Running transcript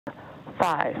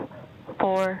5,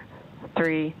 4,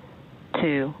 3,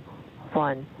 2,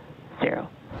 1, 0.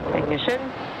 Ignition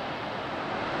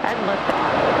and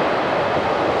liftoff.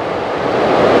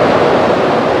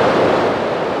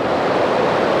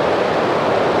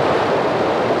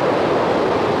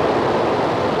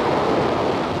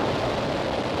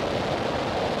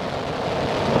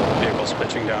 Vehicle's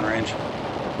pitching downrange.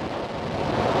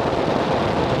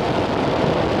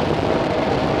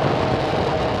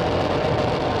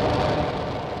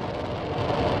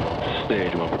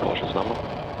 Stage 1 precautions number.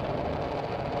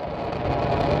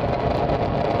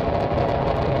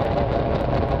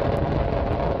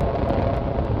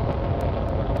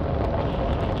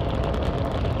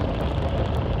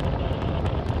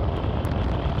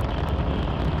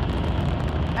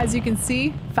 As you can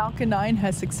see, Falcon 9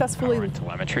 has successfully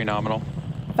Telemetry nominal.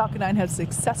 Falcon 9 has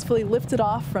successfully lifted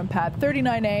off from pad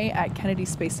 39A at Kennedy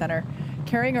Space Center,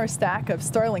 carrying our stack of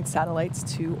Starlink satellites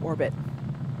to orbit.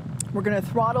 We're going to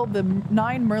throttle the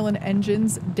 9 Merlin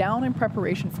engines down in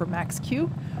preparation for max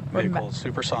Q, Vehicle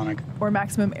supersonic. or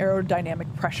maximum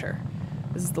aerodynamic pressure.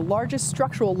 This is the largest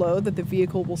structural load that the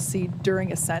vehicle will see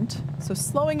during ascent, so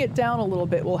slowing it down a little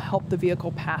bit will help the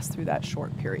vehicle pass through that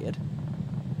short period.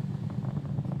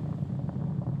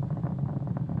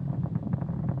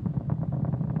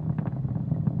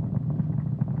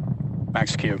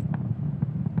 Max Q.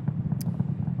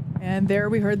 And there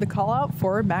we heard the call out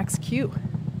for max Q.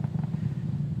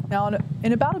 Now,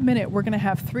 in about a minute, we're going to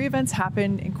have 3 events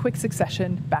happen in quick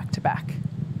succession, back to back.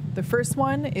 The first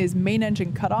one is main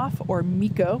engine cutoff, or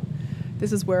MECO.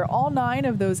 This is where all 9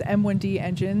 of those M1D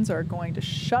engines are going to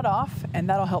shut off, and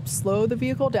that'll help slow the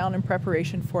vehicle down in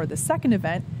preparation for the second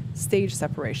event, stage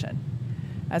separation.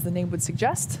 As the name would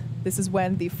suggest, this is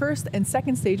when the first and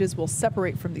second stages will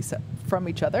separate from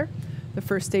each other. The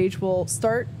first stage will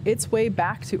start its way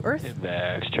back to Earth.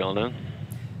 Back's chilling in.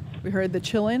 We heard the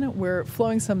chill-in. We're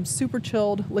flowing some super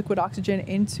chilled liquid oxygen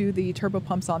into the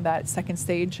turbopumps on that second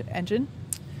stage engine.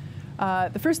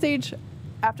 The first stage,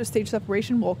 after stage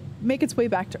separation, will make its way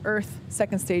back to Earth.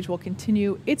 Second stage will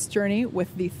continue its journey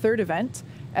with the third event,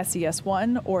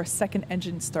 SES-1, or Second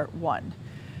Engine Start 1.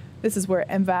 This is where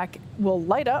MVAC will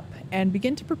light up and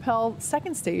begin to propel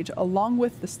second stage along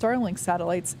with the Starlink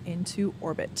satellites into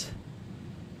orbit.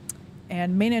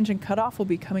 And main engine cutoff will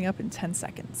be coming up in 10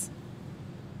 seconds.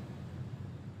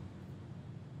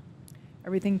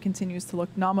 Everything continues to look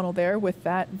nominal there with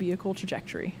that vehicle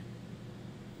trajectory.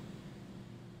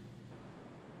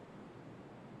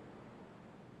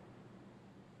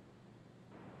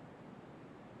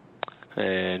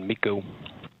 And MECO.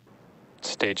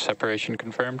 Stage separation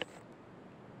confirmed.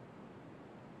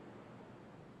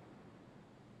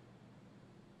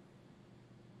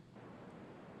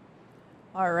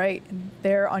 All right,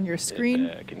 there on your screen.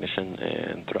 Ignition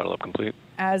and throttle up complete.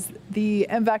 As the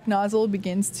MVAC nozzle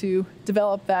begins to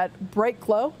develop that bright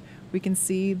glow, we can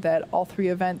see that all 3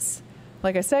 events,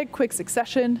 like I said, quick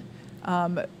succession.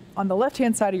 On the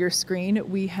left-hand side of your screen,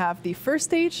 we have the first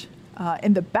stage.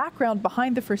 In the background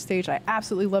behind the first stage, I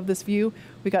absolutely love this view.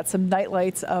 We got some night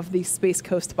lights of the Space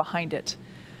Coast behind it.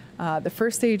 The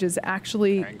first stage is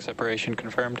actually... Fairing separation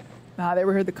confirmed. There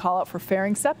we heard the call out for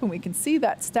fairing sep, and we can see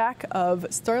that stack of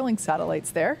Starlink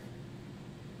satellites there.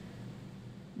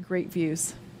 Great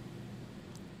views.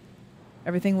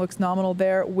 Everything looks nominal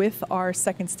there with our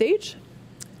second stage.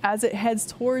 As it heads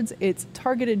towards its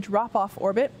targeted drop-off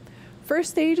orbit,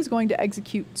 first stage is going to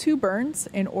execute 2 burns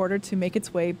in order to make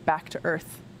its way back to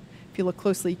Earth. If you look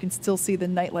closely, you can still see the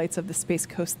night lights of the Space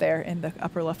Coast there in the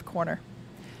upper left corner.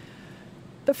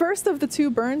 The first of the 2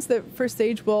 burns that first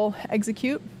stage will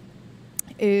execute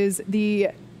is the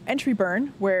entry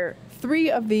burn, where 3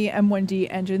 of the M1D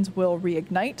engines will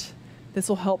reignite. This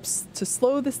will help to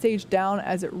slow the stage down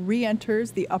as it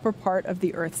re-enters the upper part of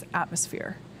the Earth's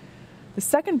atmosphere. The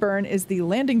second burn is the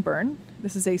landing burn.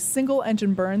 This is a single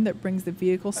engine burn that brings the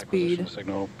vehicle speed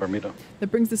Signal Bermuda. that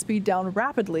brings the speed down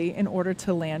rapidly in order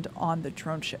to land on the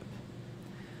drone ship.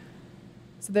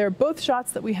 So there are both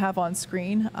shots that we have on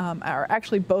screen are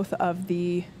actually both of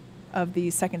the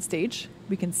second stage.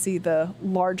 We can see the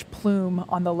large plume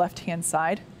on the left-hand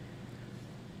side.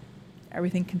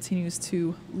 Everything continues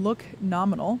to look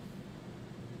nominal.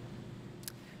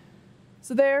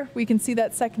 So there we can see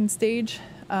that second stage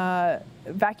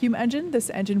vacuum engine. This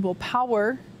engine will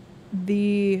power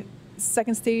the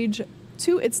second stage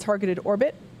to its targeted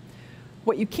orbit.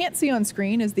 What you can't see on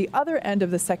screen is the other end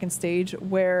of the second stage,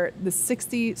 where the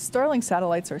 60 Starlink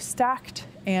satellites are stacked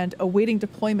and awaiting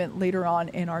deployment later on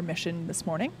in our mission this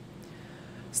morning.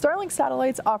 Starlink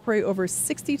satellites operate over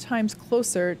 60 times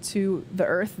closer to the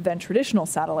Earth than traditional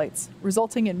satellites,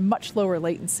 resulting in much lower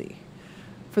latency.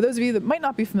 For those of you that might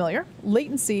not be familiar,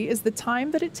 latency is the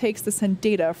time that it takes to send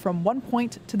data from one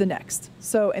point to the next.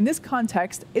 So in this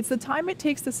context, it's the time it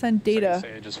takes to send data.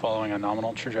 Second stage is following a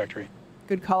nominal trajectory.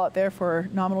 Good call out there for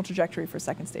nominal trajectory for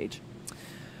second stage.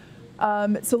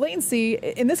 So latency,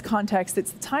 in this context,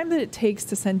 it's the time that it takes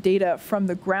to send data from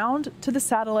the ground to the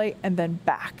satellite and then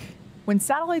back. When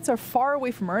satellites are far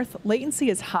away from Earth, latency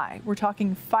is high. We're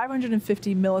talking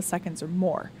 550 milliseconds or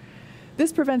more.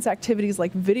 This prevents activities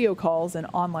like video calls and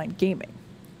online gaming.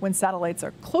 When satellites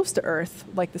are close to Earth,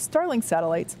 like the Starlink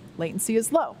satellites, latency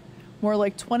is low, more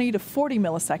like 20 to 40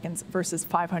 milliseconds versus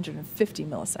 550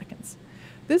 milliseconds.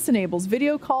 This enables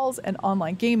video calls and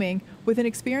online gaming with an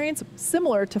experience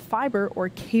similar to fiber or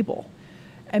cable.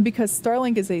 And because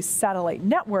Starlink is a satellite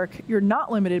network, you're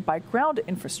not limited by ground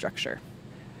infrastructure.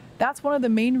 That's one of the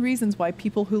main reasons why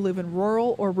people who live in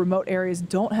rural or remote areas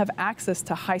don't have access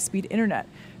to high-speed internet,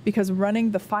 because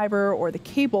running the fiber or the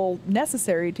cable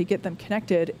necessary to get them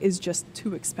connected is just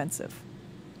too expensive.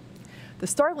 The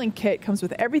Starlink kit comes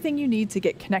with everything you need to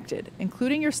get connected,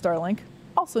 including your Starlink,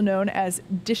 also known as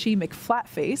Dishy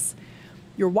McFlatface,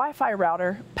 your Wi-Fi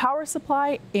router, power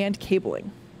supply, and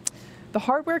cabling. The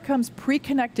hardware comes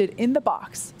pre-connected in the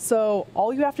box, so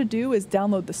all you have to do is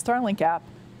download the Starlink app,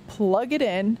 plug it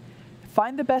in,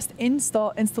 find the best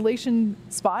installation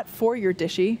spot for your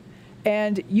Dishy,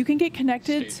 and you can get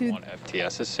connected Stage 1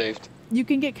 FTS is saved. You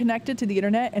can get connected to the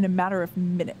internet in a matter of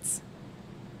minutes.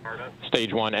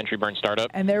 Stage 1 entry burn startup.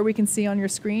 And there we can see on your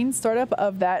screen startup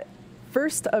of that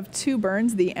first of two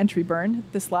burns, the entry burn.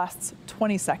 This lasts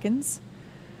 20 seconds.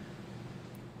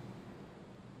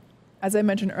 As I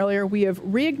mentioned earlier, we have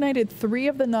reignited 3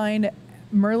 of the 9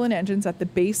 Merlin engines at the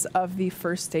base of the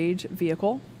first stage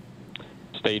vehicle.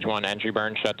 Stage 1 entry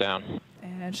burn shut down.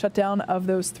 And shutdown of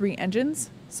those 3 engines.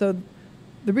 So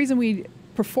the reason we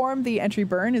perform the entry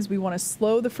burn is we want to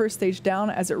slow the first stage down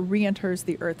as it re-enters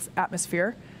the Earth's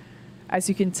atmosphere. As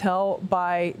you can tell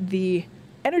by the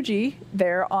energy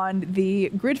there on the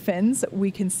grid fins,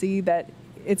 we can see that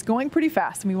it's going pretty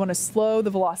fast, and we want to slow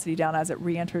the velocity down as it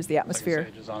re-enters the atmosphere.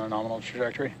 Second stage is on a nominal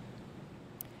trajectory.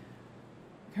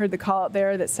 Heard the call out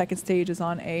there that second stage is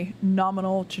on a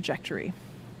nominal trajectory.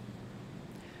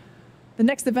 The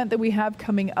next event that we have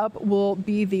coming up will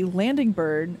be the landing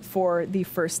burn for the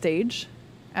first stage.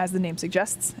 As the name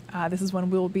suggests, this is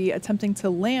when we will be attempting to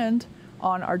land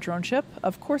on our drone ship,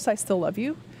 Of Course I Still Love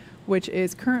You, which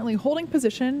is currently holding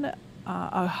position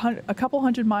a couple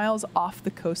hundred miles off the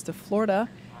coast of Florida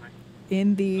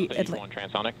in the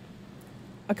transonic.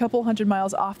 A couple hundred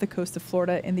miles off the coast of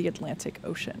Florida in the Atlantic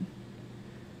Ocean.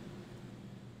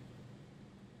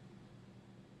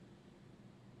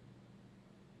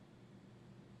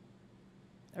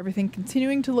 Everything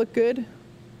continuing to look good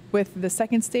with the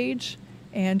second stage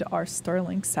and our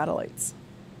Starlink satellites.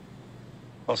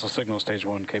 Also signal stage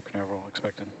 1, Cape Canaveral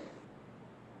expected.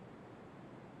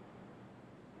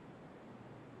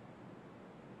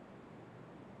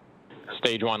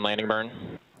 Stage 1 landing burn.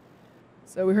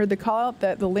 So we heard the call out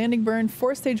that the landing burn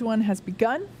for stage 1 has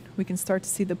begun. We can start to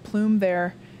see the plume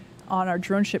there on our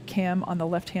drone ship cam on the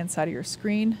left-hand side of your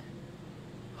screen.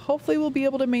 Hopefully we'll be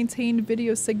able to maintain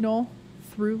video signal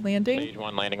through landing. Stage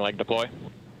 1 landing leg deploy.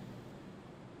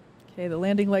 Okay, the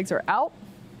landing legs are out.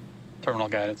 Terminal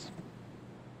guidance.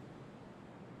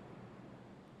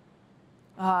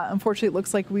 Unfortunately, it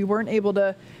looks like we weren't able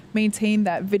to maintain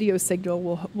that video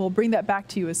signal. We'll bring that back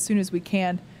to you as soon as we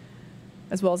can,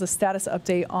 as well as a status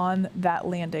update on that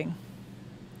landing.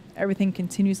 Everything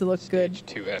continues to look good. Stage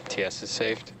 2 FTS is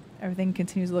saved. Everything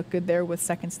continues to look good there with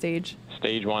second stage.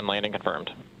 Stage 1 landing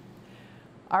confirmed.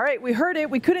 All right, we heard it.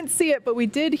 We couldn't see it, but we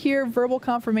did hear verbal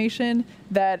confirmation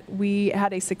that we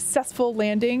had a successful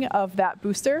landing of that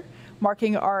booster,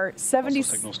 marking our 70.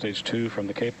 Also signal stage 2 from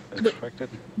the Cape as expected.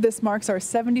 This marks our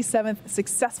 77th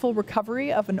successful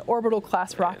recovery of an orbital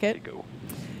class rocket,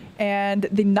 and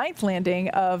the 9th landing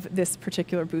of this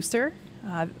particular booster.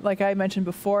 Like I mentioned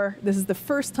before, this is the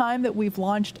first time that we've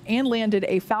launched and landed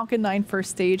a Falcon 9 first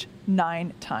stage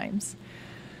 9 times.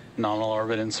 Nominal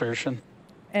orbit insertion.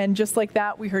 And just like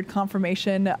that, we heard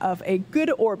confirmation of a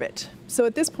good orbit. So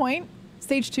at this point,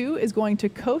 stage 2 is going to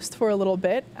coast for a little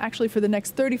bit, actually for the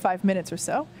next 35 minutes or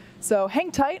so. So hang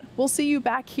tight. We'll see you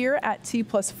back here at T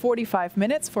plus 45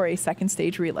 minutes for a second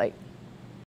stage relight.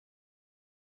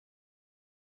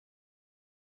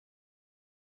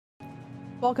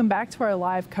 Welcome back to our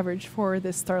live coverage for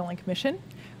this Starlink mission.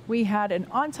 We had an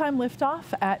on-time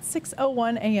liftoff at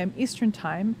 6:01 a.m. Eastern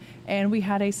Time, and we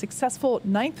had a successful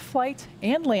 9th flight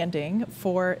and landing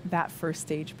for that first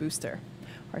stage booster.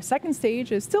 Our second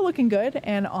stage is still looking good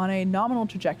and on a nominal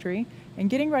trajectory and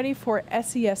getting ready for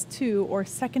SES2 or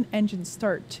second engine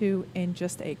start 2 in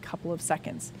just a couple of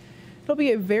seconds. It'll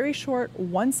be a very short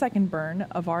 1 second burn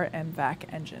of our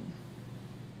MVAC engine.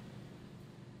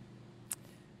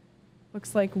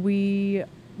 Looks like we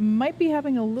might be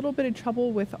having a little bit of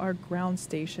trouble with our ground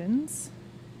stations.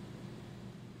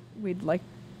 We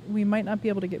might not be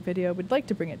able to get video. We'd like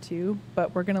to bring it to you,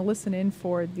 but we're going to listen in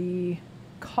for the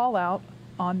call out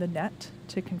on the net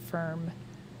to confirm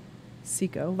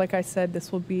SECO. Like I said,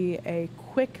 this will be a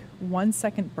quick 1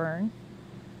 second burn.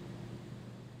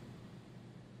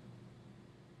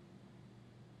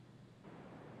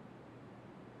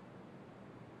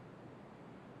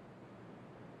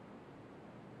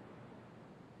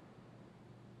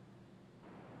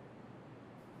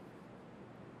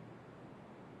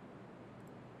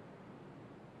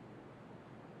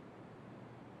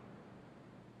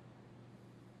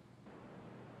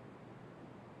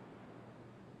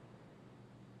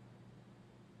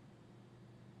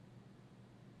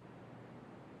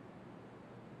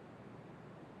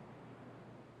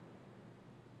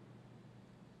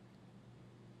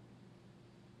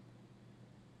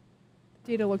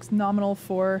 Data looks nominal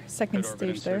for second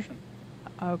stage there.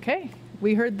 Okay,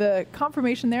 we heard the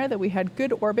confirmation there that we had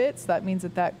good orbit, so that means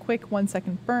that that quick 1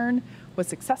 second burn was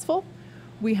successful.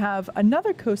 We have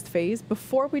another coast phase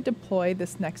before we deploy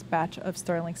this next batch of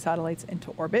Starlink satellites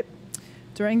into orbit.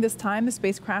 During this time, the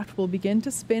spacecraft will begin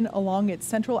to spin along its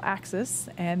central axis,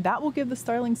 and that will give the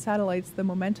Starlink satellites the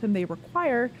momentum they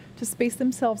require to space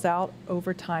themselves out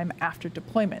over time after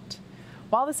deployment.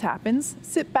 While this happens,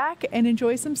 sit back and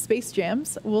enjoy some space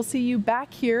jams. We'll see you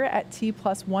back here at T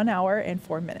plus 1 hour and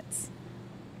 4 minutes.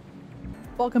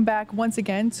 Welcome back once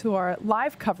again to our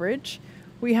live coverage.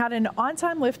 We had an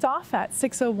on-time liftoff at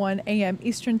 6:01 a.m.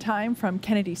 Eastern Time from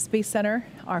Kennedy Space Center.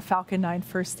 Our Falcon 9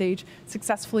 first stage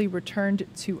successfully returned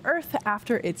to Earth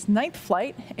after its 9th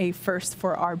flight, a first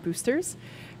for our boosters.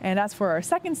 And as for our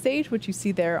second stage, which you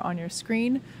see there on your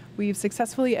screen, we've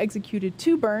successfully executed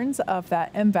 2 burns of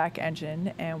that MVAC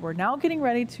engine, and we're now getting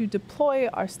ready to deploy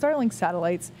our Starlink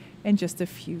satellites in just a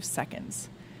few seconds.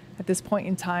 At this point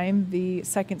in time, the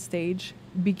second stage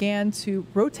began to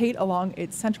rotate along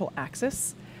its central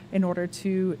axis in order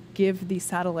to give the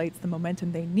satellites the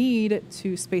momentum they need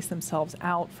to space themselves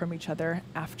out from each other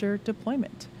after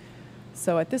deployment.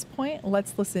 So at this point,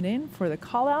 let's listen in for the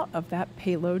call out of that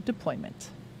payload deployment.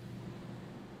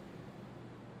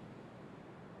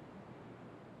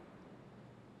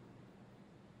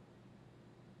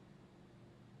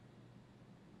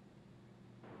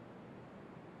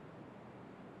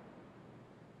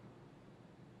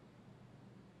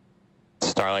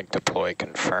 Starlink deploy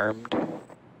confirmed.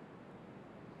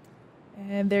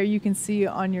 And there you can see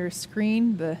on your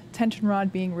screen the tension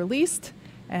rod being released,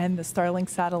 and the Starlink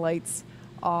satellites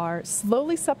are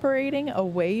slowly separating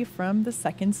away from the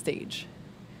second stage.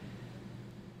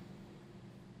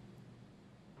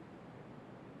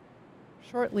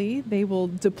 Shortly, they will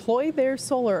deploy their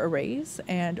solar arrays,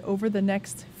 and over the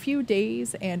next few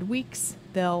days and weeks,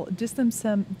 they'll distance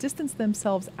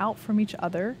themselves out from each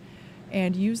other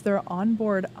and use their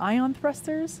onboard ion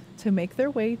thrusters to make their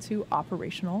way to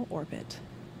operational orbit.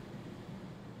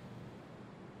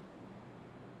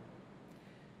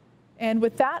 And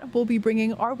with that, we'll be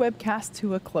bringing our webcast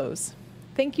to a close.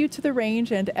 Thank you to the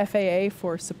Range and FAA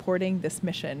for supporting this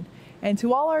mission. And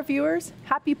to all our viewers,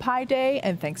 happy Pi Day,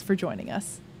 and thanks for joining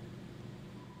us.